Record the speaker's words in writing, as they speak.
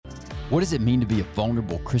What does it mean to be a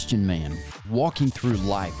vulnerable Christian man? Walking through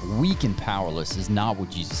life weak and powerless is not what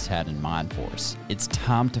Jesus had in mind for us. It's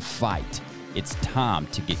time to fight. It's time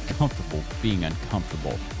to get comfortable being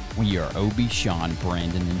uncomfortable. We are Obi, Sean,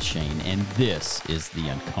 Brandon, and Shane, and this is The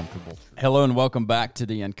Uncomfortable. Hello and welcome back to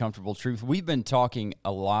The Uncomfortable Truth. We've been talking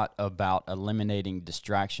a lot about eliminating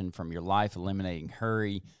distraction from your life, eliminating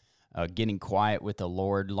hurry, getting quiet with the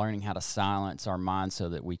Lord, learning how to silence our minds so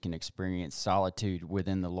that we can experience solitude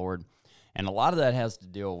within the Lord. And a lot of that has to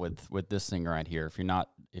deal with this thing right here.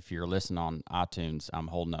 If you're listening on iTunes, I'm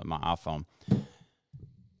holding up my iPhone.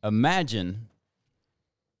 Imagine,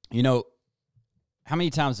 how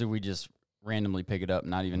many times did we just randomly pick it up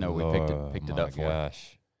and not even know we picked it up for?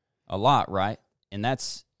 Gosh. A lot, right? And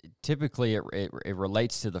that's typically it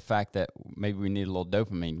relates to the fact that maybe we need a little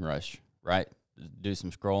dopamine rush, right? Do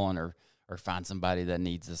some scrolling or find somebody that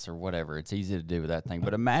needs us or whatever. It's easy to do with that thing.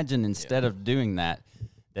 But imagine instead of doing that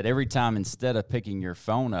every time instead of picking your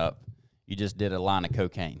phone up, you just did a line of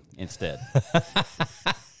cocaine instead.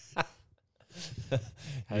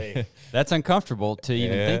 Hey, that's uncomfortable to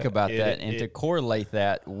even think about that and to correlate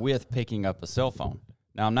that with picking up a cell phone.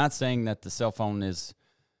 Now, I'm not saying that the cell phone is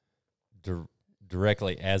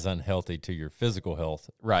directly as unhealthy to your physical health,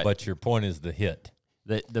 right? But your point is the hit.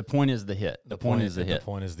 The point is the hit. The point is the hit. The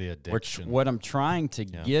point is the addiction. What I'm trying to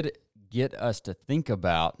get us to think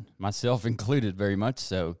about, myself included very much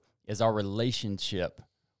so, is our relationship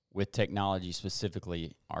with technology,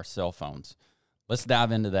 specifically our cell phones. Let's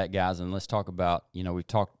dive into that, guys, and let's talk about, we've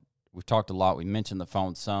talked a lot. We mentioned the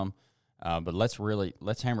phone some, but let's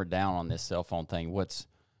hammer down on this cell phone thing. What's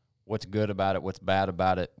good about it? What's bad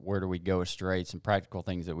about it? Where do we go astray? Some practical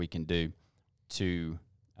things that we can do to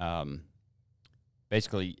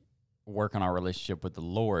basically work on our relationship with the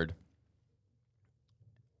Lord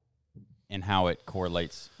and how it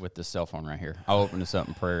correlates with the cell phone right here. I'll open this up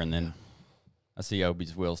in prayer, and then I see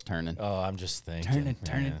Obi's wheels turning. Oh, I'm just thinking.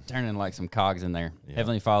 Turning like some cogs in there. Yeah.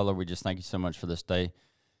 Heavenly Father, Lord, we just thank you so much for this day.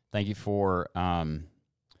 Thank you for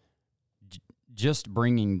just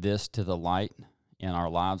bringing this to the light in our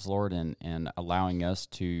lives, Lord, and allowing us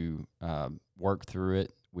to work through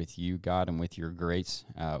it with you, God, and with your grace.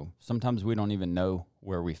 Sometimes we don't even know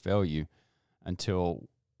where we fail you until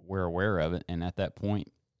we're aware of it, and at that point,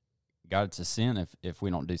 God, it's a sin if we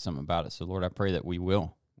don't do something about it. So, Lord, I pray that we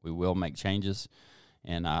will make changes,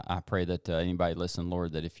 and I pray that anybody listen,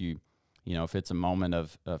 Lord, that if if it's a moment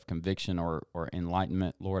of conviction or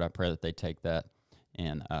enlightenment, Lord, I pray that they take that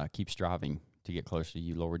and keep striving to get closer to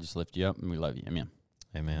you, Lord. We just lift you up, and we love you. Amen.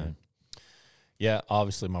 Amen. Yeah,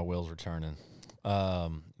 obviously my wheels are turning.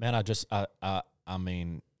 Man, I'm just going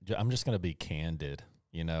to be candid,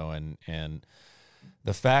 and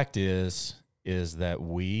the fact is that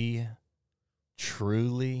we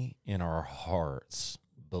truly in our hearts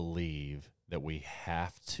believe that we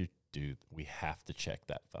have to check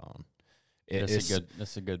that phone. That's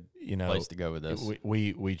a good place to go with this.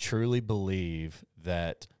 We truly believe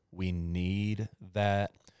that we need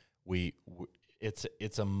that.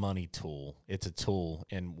 It's a money tool. It's a tool,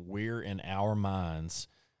 and we're in our minds.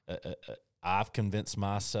 I've convinced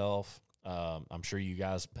myself. I'm sure you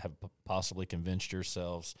guys have possibly convinced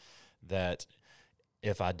yourselves that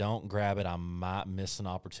if I don't grab it, I might miss an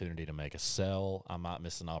opportunity to make a sale. I might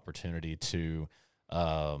miss an opportunity to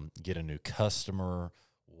get a new customer,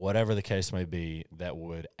 whatever the case may be, that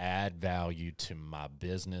would add value to my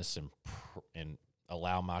business and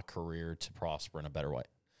allow my career to prosper in a better way.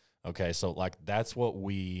 Okay, so that's what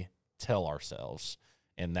we tell ourselves,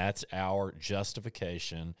 and that's our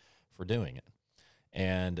justification for doing it.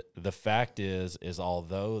 And the fact is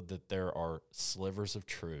although that there are slivers of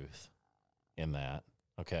truth in that,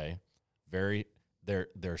 okay,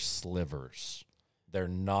 they're slivers. They're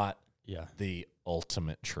not the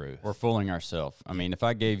ultimate truth. We're fooling ourselves. I mean, if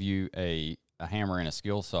I gave you a hammer and a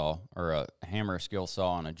skill saw, or a hammer, a skill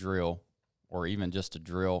saw, and a drill, or even just a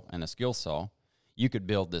drill and a skill saw, you could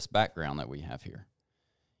build this background that we have here.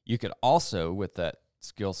 You could also, with that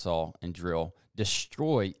skill saw and drill,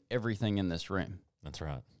 destroy everything in this room. That's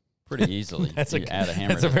right. Pretty easily. Add a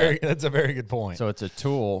hammer. That's a very good point. So it's a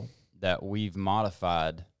tool that we've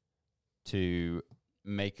modified to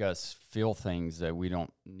make us feel things that we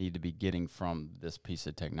don't need to be getting from this piece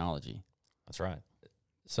of technology. That's right.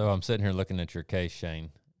 So I'm sitting here looking at your case, Shane,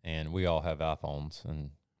 and we all have iPhones, and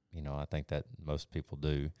I think that most people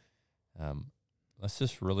do. Let's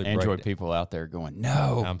just really Android people out there going,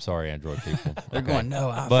 no. I'm sorry, Android people. They're going, no,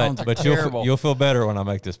 iPhones are terrible. You'll feel better when I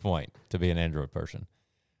make this point to be an Android person.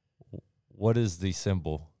 What is the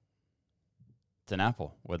symbol? It's an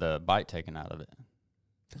apple with a bite taken out of it.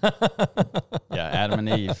 Yeah, Adam and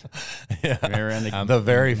Eve. Yeah. They're in the- The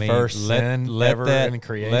very I mean, first sin ever in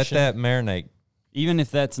creation. Let that marinate. even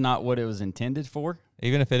if that's not what it was intended for.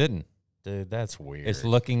 Even if it didn't. Dude, that's weird. It's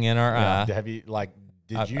looking in our eye. Have you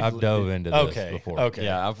I've dove into this before. Okay.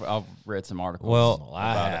 Yeah, I've read some articles. Well,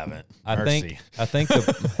 I about it. haven't. I Mercy. think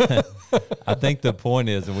the I think the point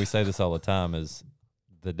is, and we say this all the time, is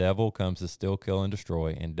the devil comes to steal, kill, and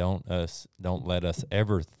destroy, and don't let us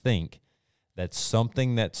ever think that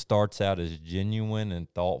something that starts out as genuine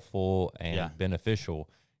and thoughtful and beneficial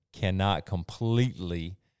cannot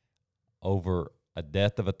completely, over a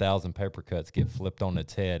death of 1,000 paper cuts, get flipped on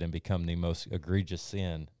its head and become the most egregious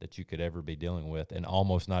sin that you could ever be dealing with, and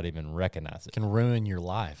almost not even recognize it. Can ruin your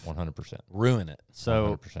life. 100%. Ruin it.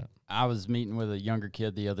 So 100%. I was meeting with a younger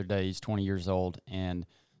kid the other day. He's 20 years old, and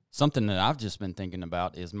something that I've just been thinking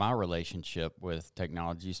about is my relationship with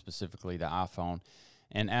technology, specifically the iPhone.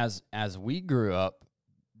 And as we grew up,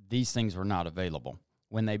 these things were not available.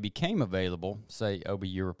 When they became available, say, Obi,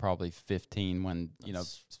 you were probably 15 when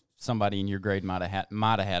somebody in your grade might have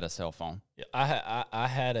had a cell phone. Yeah, I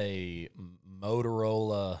had a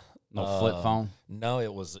Motorola Flip phone. No,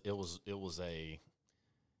 it was a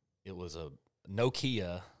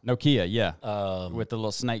Nokia. Nokia, yeah, with the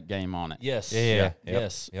little snake game on it. Yes. Yeah.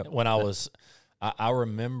 Yes. Yep. When I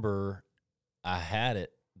remember I had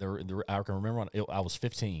it. I can remember when I was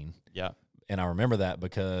 15. Yeah. And I remember that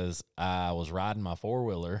because I was riding my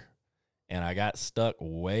four-wheeler and I got stuck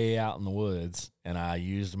way out in the woods and I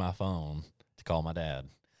used my phone to call my dad.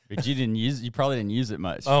 But you probably didn't use it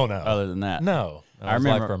much. Oh, no. Other than that. No. I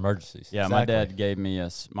remember for emergencies. Yeah, Exactly. my dad gave me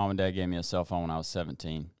mom and dad gave me a cell phone when I was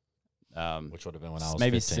 17. Which would have been when I was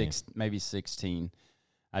maybe 15. maybe 16.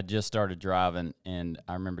 I just started driving, and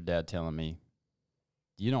I remember Dad telling me,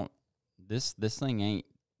 this thing ain't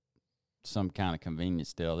some kind of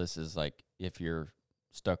convenience deal. This is like if you're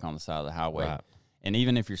stuck on the side of the highway. Right. And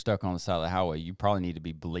even if you're stuck on the side of the highway, you probably need to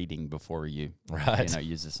be bleeding before you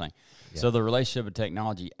use this thing. Yeah. So the relationship with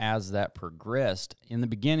technology, as that progressed, in the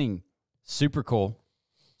beginning, super cool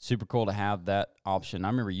to have that option. I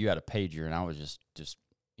remember you had a pager, and I was just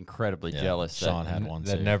incredibly jealous. Sean had one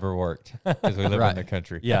that too. never worked because we live in the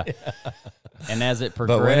country. Yeah. And as it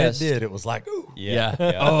progressed, but when it did, it was like, ooh. Yeah.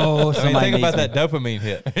 Oh, somebody think about needs that dopamine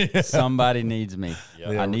hit. Somebody needs me.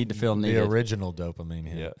 I need to feel needed. The original dopamine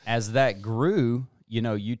hit. Yeah. As that grew,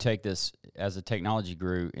 you take this, as the technology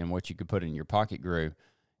grew and what you could put in your pocket grew,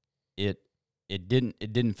 it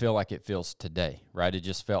didn't feel like it feels today, right? It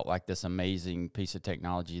just felt like this amazing piece of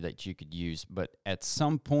technology that you could use. But at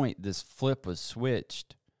some point, this flip was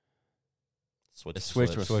switched. The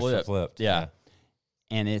switch was flipped. Yeah.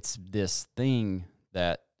 And it's this thing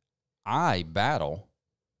that I battle.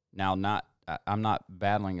 Now, I'm not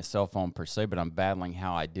battling a cell phone per se, but I'm battling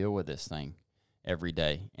how I deal with this thing every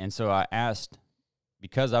day. And so I asked,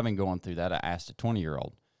 because I've been going through that, I asked a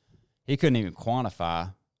 20-year-old. He couldn't even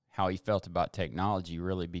quantify how he felt about technology,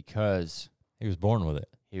 really, because he was born with it.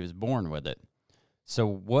 He was born with it. So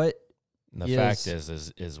what? And the fact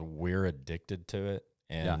is we're addicted to it,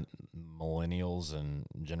 and millennials and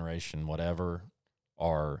generation whatever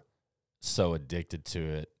are so addicted to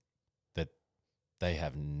it that they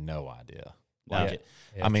have no idea. Like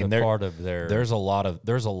I mean, part of their. There's a lot of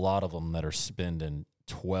them that are spending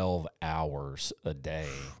 12 hours a day.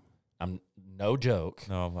 I'm no joke.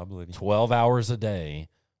 No, I believe you. 12 hours a day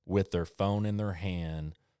with their phone in their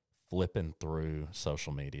hand, flipping through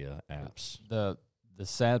social media apps. The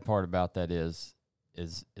sad part about that is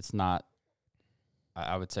it's not.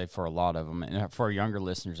 I would say for a lot of them, and for our younger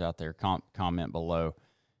listeners out there, comment below.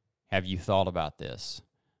 Have you thought about this?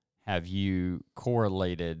 Have you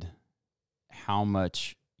correlated how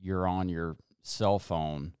much you're on your cell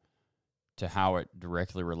phone to how it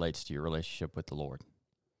directly relates to your relationship with the Lord?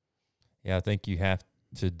 Yeah, I think you have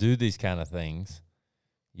to do these kind of things.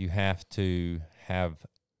 You have to have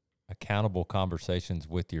accountable conversations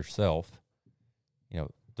with yourself,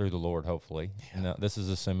 through the Lord, hopefully. Yeah. Now, this is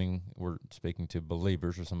assuming we're speaking to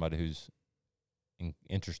believers or somebody who's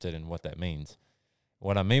interested in what that means.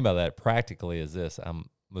 What I mean by that practically is this. I'm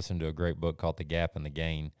listening to a great book called The Gap and the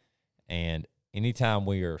Gain, and anytime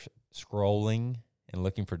we are scrolling and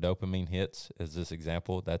looking for dopamine hits, as this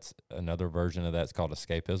example, that's another version of that's called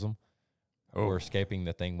escapism. Oh. We're escaping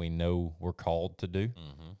the thing we know we're called to do,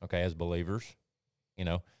 okay, as believers,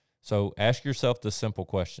 So ask yourself this simple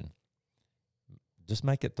question. Just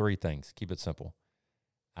make it 3 things. Keep it simple.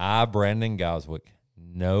 I, Brandon Goswick,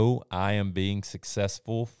 know I am being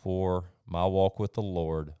successful for my walk with the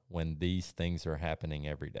Lord when these things are happening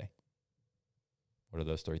every day. What are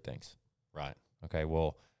those 3 things? Right. Okay,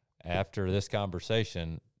 well, after this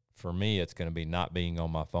conversation, for me, it's going to be not being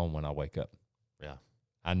on my phone when I wake up. Yeah.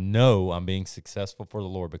 I know I'm being successful for the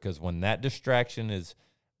Lord, because when that distraction is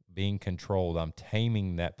being controlled, I'm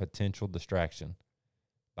taming that potential distraction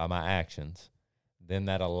by my actions, then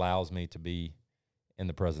that allows me to be in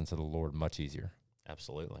the presence of the Lord much easier.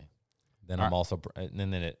 Absolutely. Then All I'm right. also, and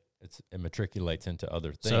then it matriculates into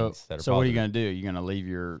other things So, that are so what are you positive. going to do? You're going to leave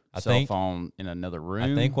your I cell think- phone in another room?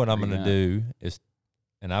 I think what I'm Or going you to do is,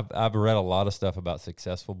 and I've read a lot of stuff about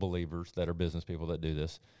successful believers that are business people that do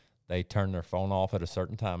this. They turn their phone off at a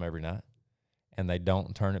certain time every night, and they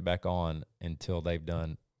don't turn it back on until they've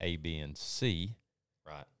done A, B, and C.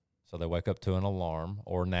 Right. So they wake up to an alarm,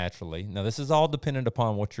 or naturally. Now, this is all dependent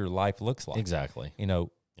upon what your life looks like. Exactly. You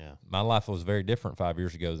know, Yeah. my life was very different 5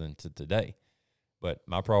 years ago than to today. But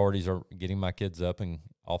my priorities are getting my kids up and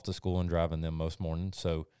off to school and driving them most mornings.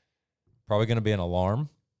 So probably going to be an alarm,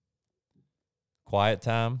 quiet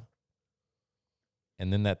time,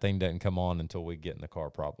 and then that thing doesn't come on until we get in the car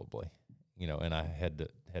probably. You know, and I head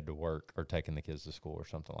to work or taking the kids to school or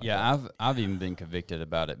something like that. Yeah, I've even been convicted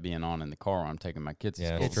about it being on in the car when I'm taking my kids to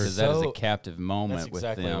Yeah, school, it's true. because that is a So- captive moment That's with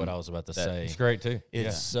exactly them. what I was about to that- say. It's great too.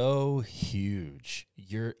 It's so huge.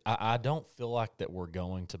 I don't feel like that we're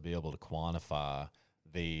going to be able to quantify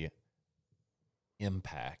the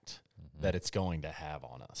impact that it's going to have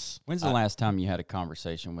on us. When's the last time you had a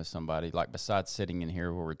conversation with somebody, like besides sitting in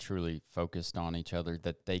here where we're truly focused on each other,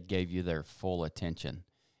 that they gave you their full attention?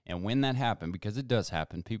 And when that happened, because it does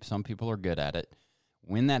happen, some people are good at it.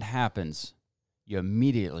 When that happens, you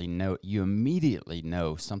immediately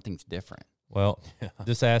know something's different. Well,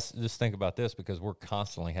 just think about this, because we're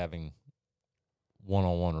constantly having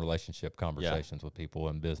one-on-one relationship conversations with people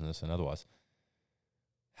in business and otherwise.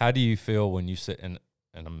 How do you feel when you sit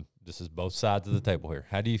this is both sides of the table here.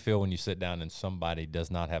 How do you feel when you sit down and somebody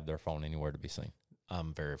does not have their phone anywhere to be seen?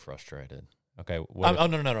 I'm very frustrated. Okay.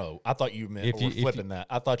 No. I thought you meant If you- we're flipping that.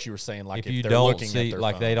 I thought you were saying like if you they're don't looking see, at their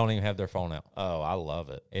like phone. they don't even have their phone out. Oh, I love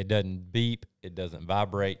it. It doesn't beep. It doesn't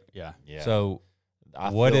vibrate. Yeah. Yeah. So I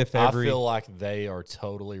every- feel like they are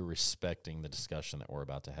totally respecting the discussion that we're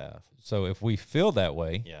about to have. So if we feel that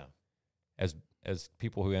way, Yeah. as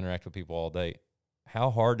people who interact with people all day, how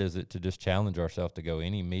hard is it to just challenge ourselves to go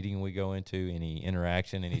any meeting we go into, any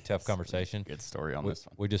interaction, any tough conversation? Good story on we, this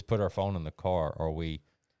one. we just put our phone in the car, or we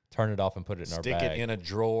turn it off and put it in our Stick bag. it in a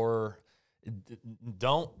drawer.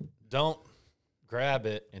 Don't grab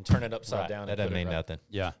it and turn it upside Right. down. That and doesn't put it mean right- nothing.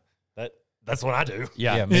 Yeah. That's what I do.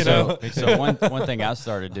 Yeah, Yeah, me so, too. so one thing I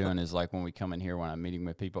started doing is, like, when we come in here, when I'm meeting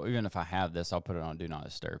with people, even if I have this, I'll put it on Do Not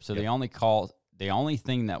Disturb. So the only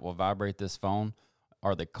thing that will vibrate this phone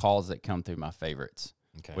are the calls that come through my favorites,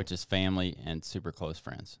 Okay. which is family and super close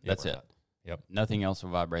friends. That's right. it. Yep. Nothing else will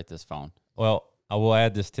vibrate this phone. Well, I will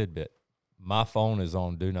add this tidbit. My phone is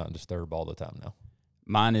on Do Not Disturb all the time now.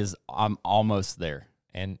 Mine is, I'm almost there.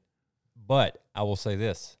 But I will say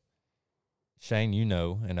this, Shane,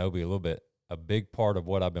 and Obi a little bit, a big part of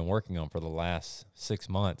what I've been working on for the last 6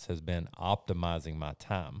 months has been optimizing my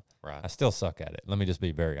time. Right. I still suck at it. Let me just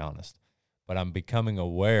be very honest. But I'm becoming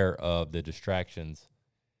aware of the distractions.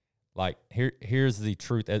 Like, here's the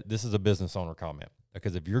truth. This is a business owner comment.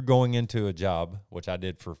 Because if you're going into a job, which I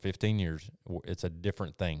did for 15 years, it's a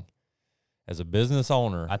different thing. As a business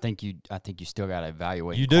owner, I think you still got to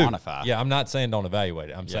evaluate you and do. quantify. Yeah, I'm not saying don't evaluate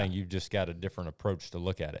it. I'm Yeah. saying you've just got a different approach to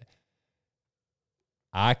look at it.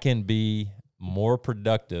 I can be more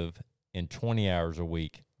productive in 20 hours a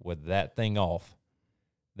week with that thing off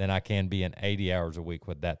than I can be in 80 hours a week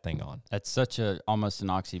with that thing on. That's almost an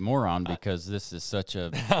oxymoron, because this is such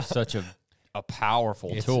a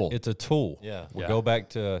powerful tool. It's a tool. Yeah. We'll Yeah. go back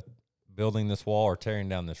to building this wall or tearing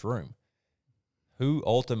down this room. Who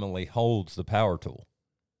ultimately holds the power tool?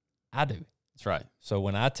 I do. That's right. So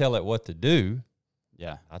when I tell it what to do,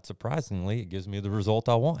 Yeah. not surprisingly, it gives me the result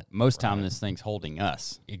I want. Most time this thing's holding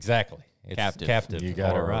us. Exactly. It's Captive. You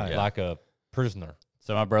got it or right. like a prisoner.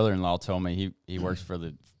 So my brother-in-law told me he works for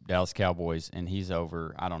the Dallas Cowboys, and he's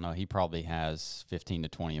over, I don't know, he probably has 15 to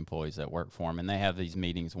 20 employees that work for him, and they have these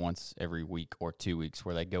meetings once every week or 2 weeks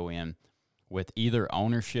where they go in with either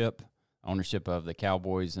ownership of the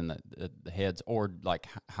Cowboys and the heads, or like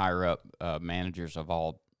higher up managers of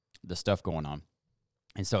all the stuff going on.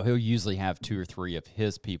 And so he'll usually have 2 or 3 of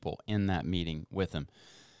his people in that meeting with him.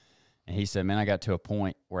 And he said, man, I got to a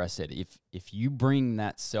point where I said, if you bring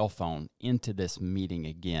that cell phone into this meeting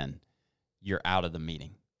again, you're out of the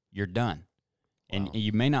meeting. You're done. And Wow.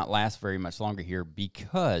 you may not last very much longer here,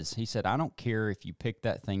 because he said, I don't care if you pick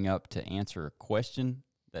that thing up to answer a question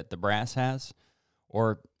that the brass has,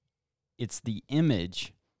 or it's the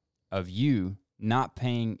image of you not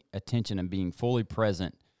paying attention and being fully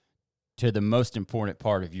present to the most important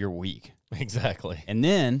part of your week. Exactly. And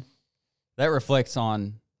then that reflects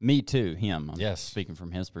on me too, him. I'm Yes. speaking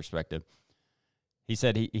from his perspective. He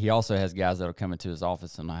said he also has guys that will come into his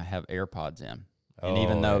office and I have AirPods in. And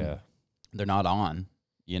even though they're not on,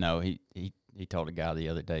 you know, he told a guy the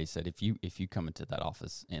other day, he said, if you come into that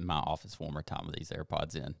office, in my office one more time with these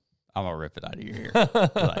AirPods in, I'm going to rip it out of your ear.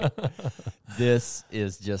 Like, this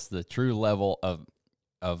is just the true level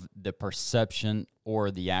of the perception or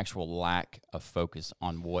the actual lack of focus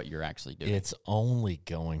on what you're actually doing. It's only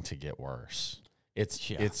going to get worse.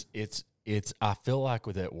 It's I feel like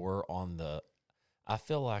with it I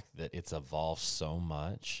feel like that it's evolved so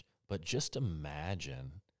much, but just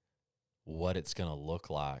imagine what it's going to look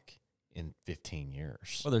like in 15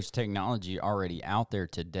 years. Well, there's technology already out there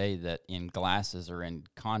today that in glasses or in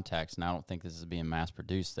contacts, and I don't think this is being mass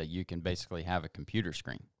produced, that you can basically have a computer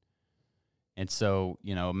screen. And so,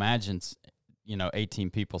 you know, imagine,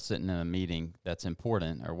 18 people sitting in a meeting that's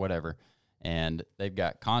important or whatever, and they've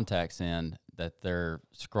got contacts in that they're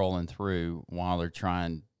scrolling through while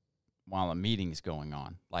a meeting's going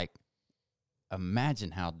on. Like,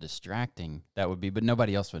 imagine how distracting that would be, but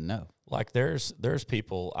nobody else would know. Like there's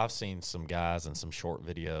people, I've seen some guys in some short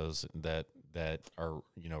videos that are,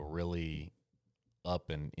 really up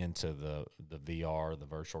and into the VR, the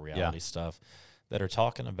virtual reality stuff, that are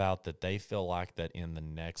talking about that they feel like that in the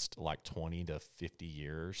next like 20 to 50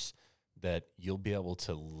 years that you'll be able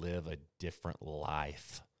to live a different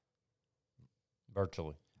life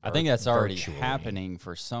virtually. I think that's already virtually happening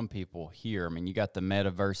for some people here. I mean, you got the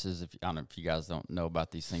metaverses. I don't know if you guys don't know about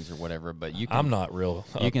these things or whatever, but you can. I'm not real.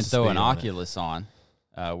 You can throw an Oculus on,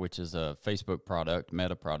 which is a Facebook product,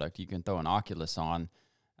 Meta product. You can throw an Oculus on.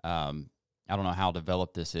 I don't know how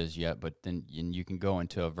developed this is yet, but then you can go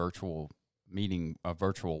into a virtual meeting, a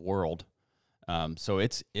virtual world. So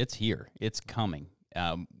it's here. It's coming.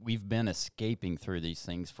 We've been escaping through these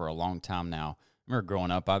things for a long time now. I remember growing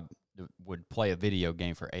up, I would play a video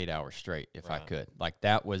game for 8 hours straight if I could. Like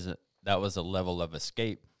that was a level of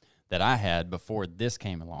escape that I had before this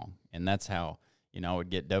came along, and that's how I would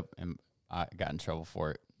get dope, and I got in trouble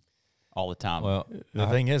for it all the time. Well, the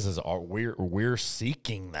thing is we're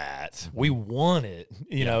seeking that. We want it.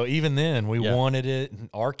 You know, even then we wanted it.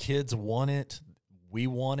 Our kids want it. We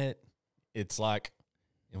want it. It's like,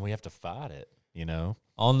 and we have to fight it.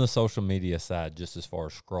 On the social media side, just as far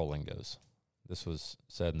as scrolling goes. This was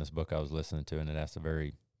said in this book I was listening to, and it asked a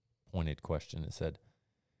very pointed question. It said,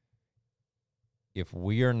 if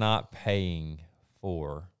we are not paying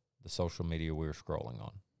for the social media we're scrolling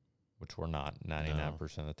on, which we're not 99%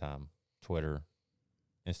 of the time, Twitter,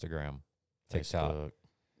 Instagram, TikTok, Facebook.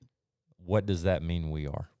 What does that mean we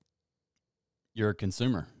are? You're a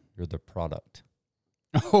consumer. You're the product.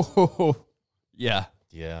 Oh, yeah.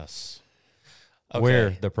 Yes. Okay. We're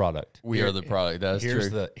the product. We are the product. That's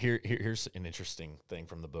true. Here's an interesting thing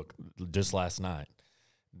from the book just last night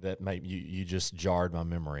that you just jarred my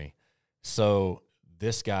memory. So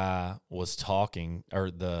this guy was talking,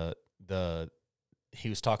 or he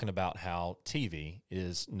was talking about how TV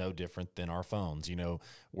is no different than our phones.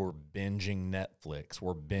 We're binging Netflix.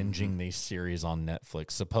 We're binging these series on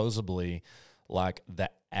Netflix. Supposedly, like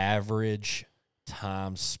the average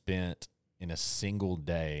time spent in a single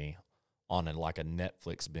day on a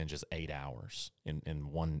Netflix binge is 8 hours in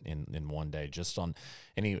one day.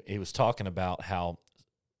 And he was talking about how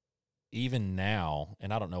even now,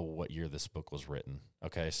 and I don't know what year this book was written.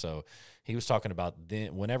 Okay, so he was talking about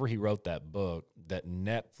then whenever he wrote that book, that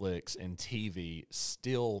Netflix and TV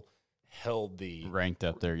still held the ranked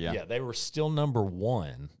up there. Yeah, they were still number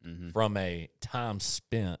one from a time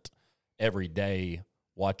spent every day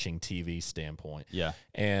watching TV standpoint. Yeah,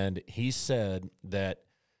 and he said that.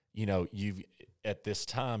 At this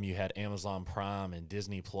time you had Amazon Prime and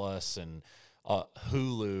Disney Plus and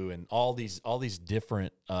Hulu and all these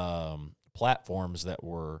different platforms that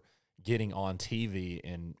were getting on TV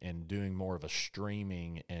and doing more of a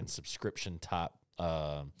streaming and subscription type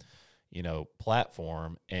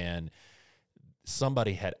platform. And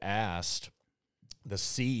somebody had asked the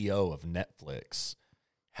CEO of Netflix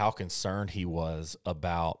how concerned he was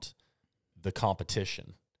about the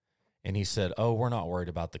competition. And he said, we're not worried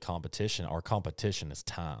about the competition. Our competition is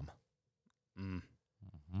time.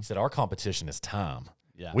 He said, our competition is time.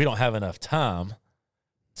 Yeah. We don't have enough time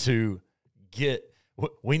to get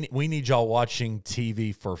 – we need y'all watching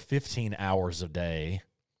TV for 15 hours a day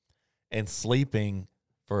and sleeping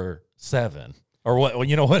for 7 or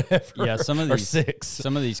whatever. Yeah, some of or these 6.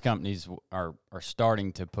 Some of these companies are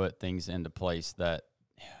starting to put things into place that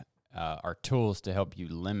are tools to help you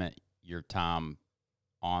limit your time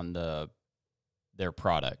on their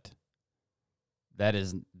product.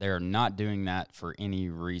 they're not doing that for any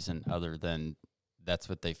reason other than that's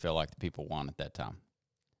what they feel like the people want at that time.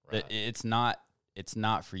 Right. It's not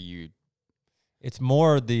for you. It's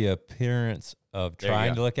more the appearance of There you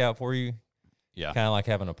trying go. to look out for you. Yeah. Kind of like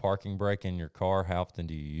having a parking brake in your car. How often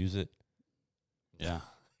do you use it? Yeah.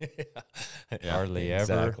 Hardly ever.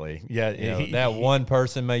 Exactly. Yeah. You know, that one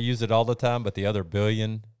person may use it all the time, but the other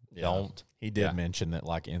billion don't. He did mention that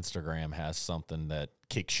like Instagram has something that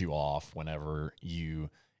kicks you off whenever you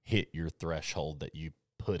hit your threshold that you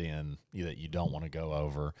put in that you don't want to go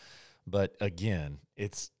over. But again,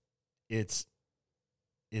 it's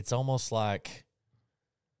almost like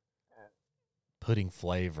putting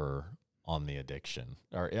flavor on the addiction.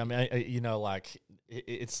 Or I mean, like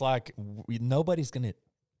it's like nobody's going to.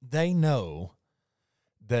 They know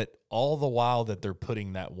that all the while that they're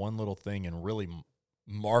putting that one little thing and really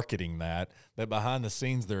marketing that behind the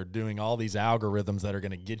scenes they're doing all these algorithms that are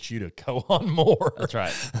going to get you to go on more.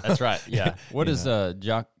 That's right. Yeah. What is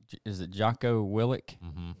is it Jocko Willink?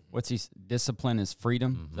 Mm-hmm. What's he? Discipline is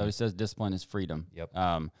freedom. Mm-hmm. So he says discipline is freedom. Yep.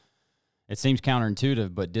 It seems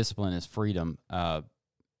counterintuitive, but discipline is freedom. And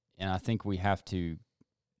I think we have to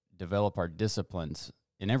develop our disciplines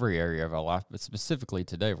in every area of our life, but specifically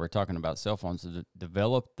today, we're talking about cell phones. To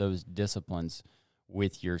develop those disciplines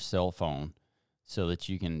with your cell phone so that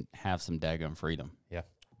you can have some daggum freedom. Yeah.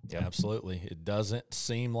 Yeah, absolutely. It doesn't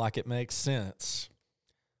seem like it makes sense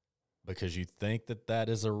because you think that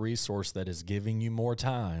is a resource that is giving you more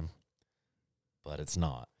time, but it's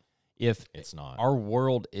not. If It's not. our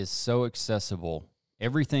world is so accessible,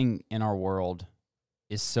 everything in our world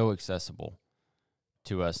is so accessible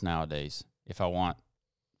to us nowadays. If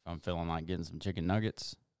I'm feeling like getting some chicken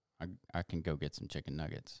nuggets, I can go get some chicken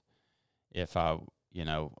nuggets. If I,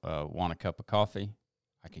 want a cup of coffee,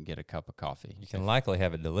 I can get a cup of coffee. You can likely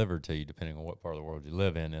have it delivered to you depending on what part of the world you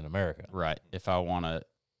live in America. Right. If I want to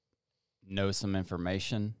know some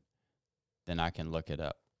information, then I can look it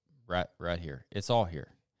up right here. It's all here.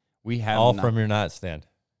 We have all from your nightstand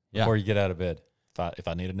before you get out of bed. If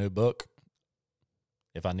I need a new book,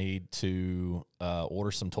 if I need to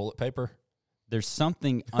order some toilet paper, there's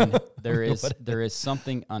something there is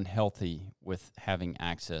something unhealthy with having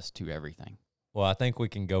access to everything. Well, I think we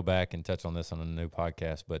can go back and touch on this on a new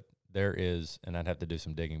podcast, but there is, and I'd have to do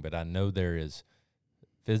some digging, but I know there is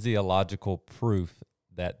physiological proof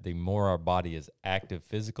that the more our body is active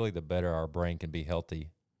physically, the better our brain can be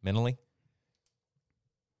healthy mentally,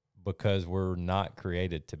 because we're not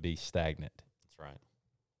created to be stagnant. that's right.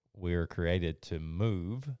 We're created to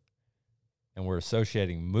move, and we're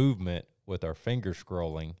associating movement with our finger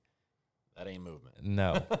scrolling. That ain't movement.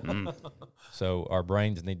 No. So our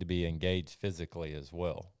brains need to be engaged physically as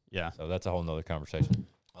well. Yeah. So that's a whole nother conversation.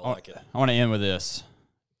 I like it. I want to end with this.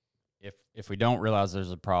 If we don't realize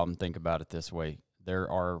there's a problem, think about it this way. There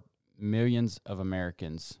are millions of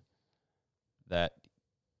Americans that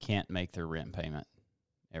can't make their rent payment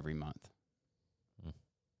every month.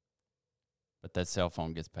 But that cell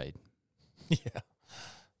phone gets paid. Yeah.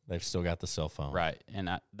 They've still got the cell phone. Right. And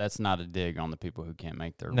that's not a dig on the people who can't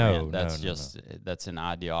make their No, rent. That's no. That's an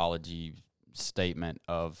ideology statement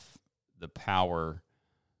of the power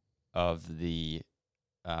of the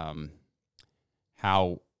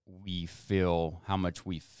how much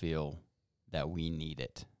we feel that we need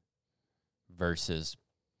it versus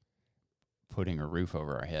putting a roof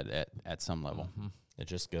over our head at some level. Mm-hmm. It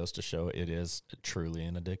just goes to show it is truly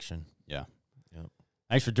an addiction. Yeah. Yep.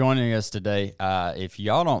 Thanks for joining us today. If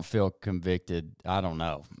y'all don't feel convicted, I don't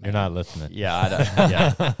know. You're not listening.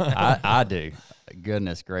 Yeah, I do.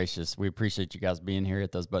 Goodness gracious. We appreciate you guys being here.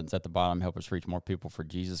 Hit those buttons at the bottom. Help us reach more people for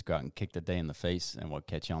Jesus. Go out and kick the day in the face, and we'll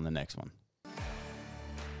catch you on the next one.